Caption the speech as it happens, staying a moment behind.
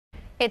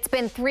It's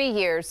been 3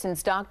 years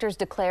since doctors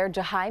declared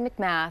Jahai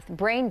McMath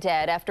brain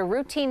dead after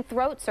routine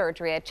throat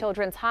surgery at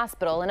Children's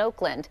Hospital in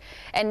Oakland.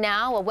 And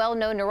now a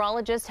well-known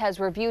neurologist has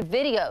reviewed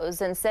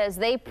videos and says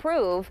they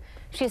prove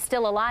she's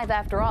still alive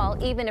after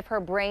all, even if her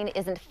brain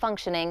isn't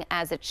functioning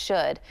as it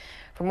should.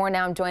 For more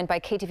now, I'm joined by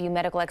KTVU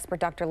medical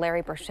expert Dr.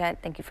 Larry Burchett.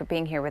 Thank you for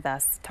being here with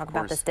us to talk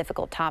about this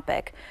difficult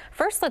topic.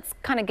 First, let's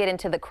kind of get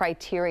into the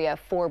criteria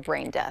for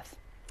brain death.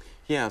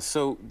 Yeah,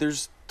 so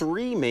there's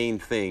three main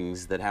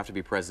things that have to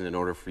be present in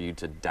order for you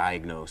to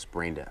diagnose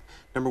brain death.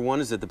 Number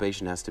one is that the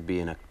patient has to be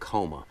in a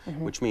coma,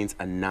 which means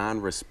a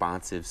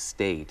non-responsive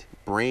state,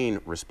 brain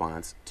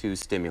response to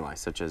stimuli,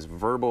 such as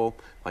verbal,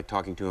 like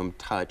talking to them,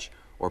 touch,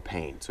 or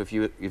pain. So if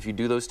you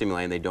do those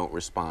stimuli and they don't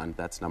respond,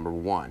 that's number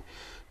one.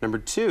 Number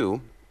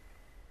two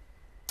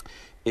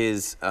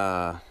is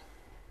I'm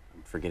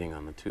forgetting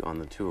on the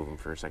two of them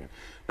for a second.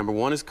 Number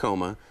one is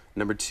coma.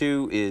 Number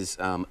two is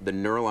the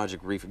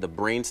neurologic the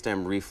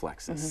brainstem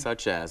reflexes,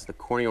 such as the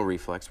corneal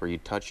reflex, where you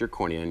touch your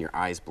cornea and your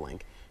eyes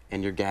blink,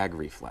 and your gag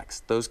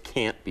reflex. Those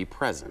can't be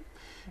present.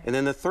 And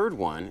then the third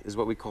one is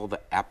what we call the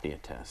apnea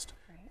test,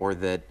 or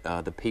that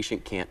the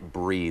patient can't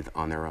breathe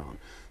on their own.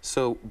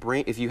 So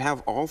if you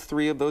have all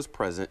three of those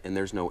present and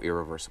there's no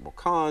irreversible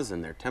cause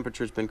and their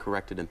temperature's been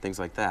corrected and things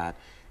like that,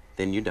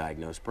 then you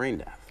diagnose brain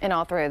death. And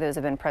all three of those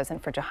have been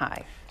present for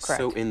Jahai,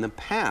 correct? So in the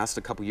past,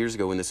 a couple years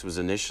ago when this was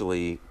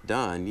initially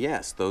done,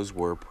 yes, those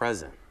were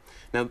present.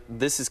 Now,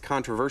 this is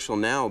controversial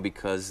now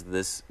because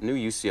this new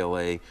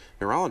UCLA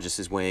neurologist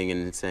is weighing in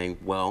and saying,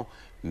 well,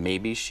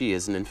 maybe she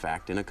isn't in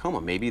fact in a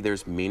coma. Maybe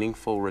there's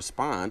meaningful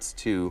response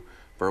to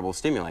verbal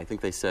stimuli. I think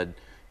they said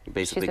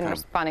basically she's been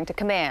responding to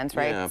commands,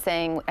 right? Yeah.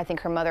 Saying, I think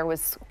her mother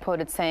was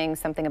quoted saying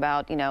something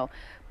about, you know,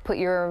 put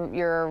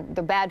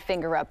the bad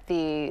finger up,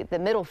 the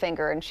middle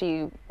finger, and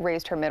she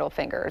raised her middle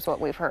finger, is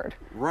what we've heard.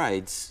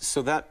 Right.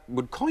 So that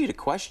would call you to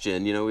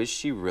question, you know, is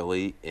she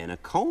really in a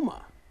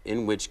coma?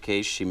 In which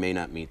case she may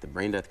not meet the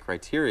brain death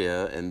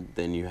criteria, and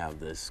then you have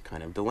this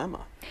kind of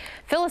dilemma.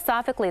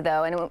 Philosophically,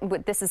 though,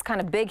 and this is kind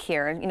of big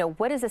here, you know,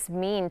 what does this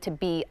mean to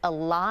be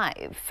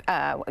alive?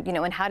 You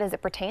know, and how does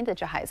it pertain to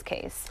Jahai's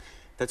case?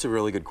 That's a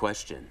really good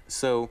question.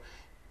 So,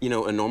 you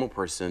know, a normal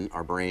person,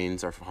 our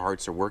brains, our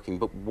hearts are working,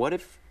 but what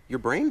if your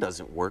brain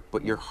doesn't work,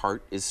 but your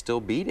heart is still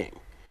beating?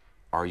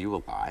 Are you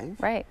alive?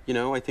 Right. You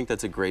know, I think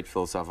that's a great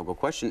philosophical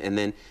question. And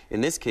then,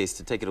 in this case,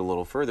 to take it a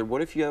little further,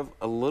 what if you have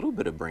a little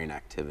bit of brain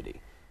activity?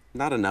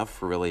 Not enough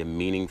for really a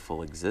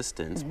meaningful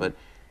existence, but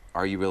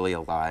are you really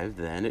alive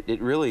then?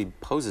 It really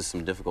poses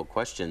some difficult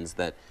questions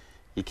that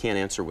you can't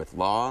answer with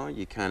law.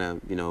 You kind of,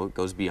 you know, it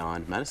goes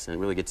beyond medicine. It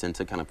really gets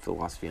into kind of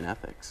philosophy and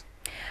ethics.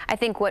 I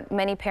think what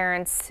many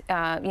parents,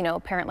 you know, a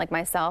parent like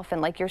myself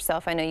and like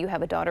yourself, I know you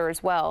have a daughter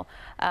as well,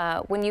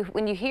 when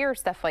you hear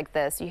stuff like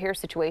this, you hear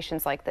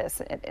situations like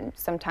this, and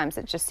sometimes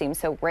it just seems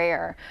so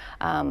rare.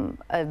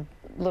 A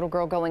little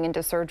girl going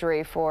into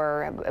surgery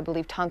for, I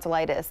believe,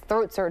 tonsillitis,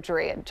 throat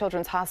surgery at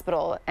Children's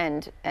Hospital,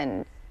 and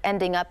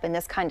ending up in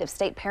this kind of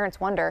state. Parents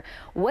wonder,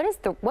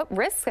 what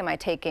risks am I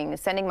taking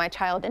sending my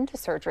child into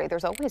surgery?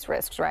 There's always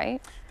risks,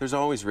 right? There's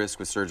always risk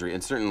with surgery,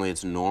 and certainly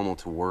it's normal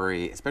to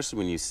worry, especially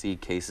when you see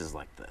cases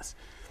like this.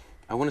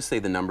 I want to say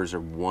the numbers are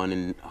 1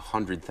 in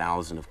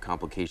 100,000 of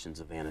complications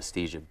of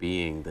anesthesia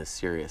being this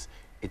serious.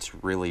 It's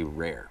really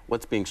rare.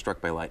 What's being struck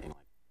by lightning?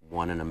 Like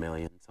 1 in a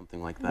million,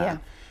 something like that. Yeah.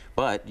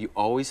 But you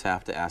always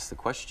have to ask the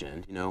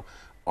question, you know,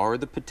 are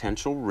the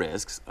potential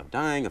risks of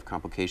dying, of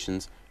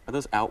complications, are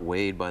those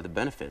outweighed by the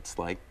benefits,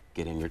 like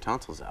getting your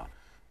tonsils out?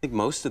 I think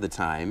most of the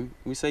time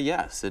we say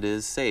yes, it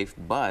is safe,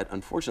 but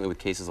unfortunately with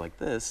cases like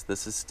this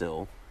is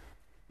still,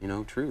 you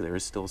know, true. There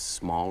is still a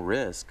small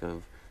risk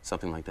of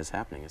something like this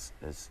happening,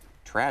 as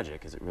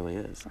tragic as it really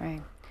is.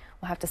 Right.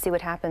 We'll have to see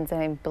what happens,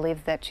 and I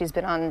believe that she's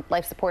been on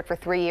life support for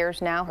 3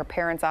 years now. Her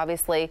parents,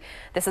 obviously,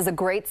 this is a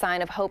great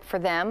sign of hope for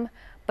them,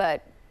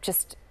 but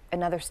just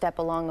another step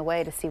along the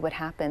way to see what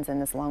happens in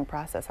this long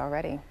process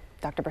already.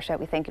 Dr. Burchett,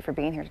 we thank you for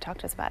being here to talk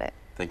to us about it.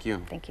 Thank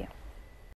you. Thank you.